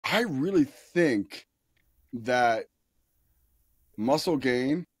I really think that muscle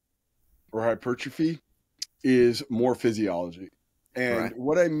gain or hypertrophy is more physiology. And Right.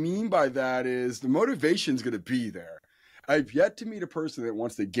 what I mean by that is the motivation is going to be there. I've yet to meet a person that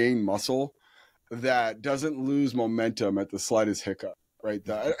wants to gain muscle that doesn't lose momentum at the slightest hiccup, right?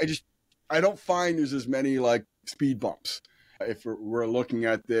 I don't find there's as many like speed bumps. If we're looking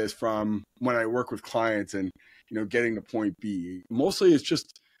at this from when I work with clients and, getting to point B, mostly it's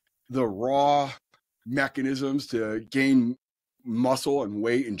just the raw mechanisms to gain muscle and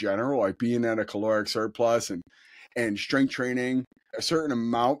weight in general, like being at a caloric surplus and strength training a certain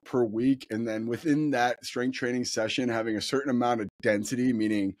amount per week. And then within that strength training session, having a certain amount of density,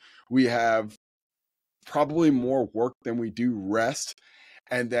 meaning we have probably more work than we do rest.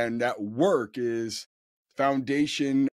 And then that work is foundation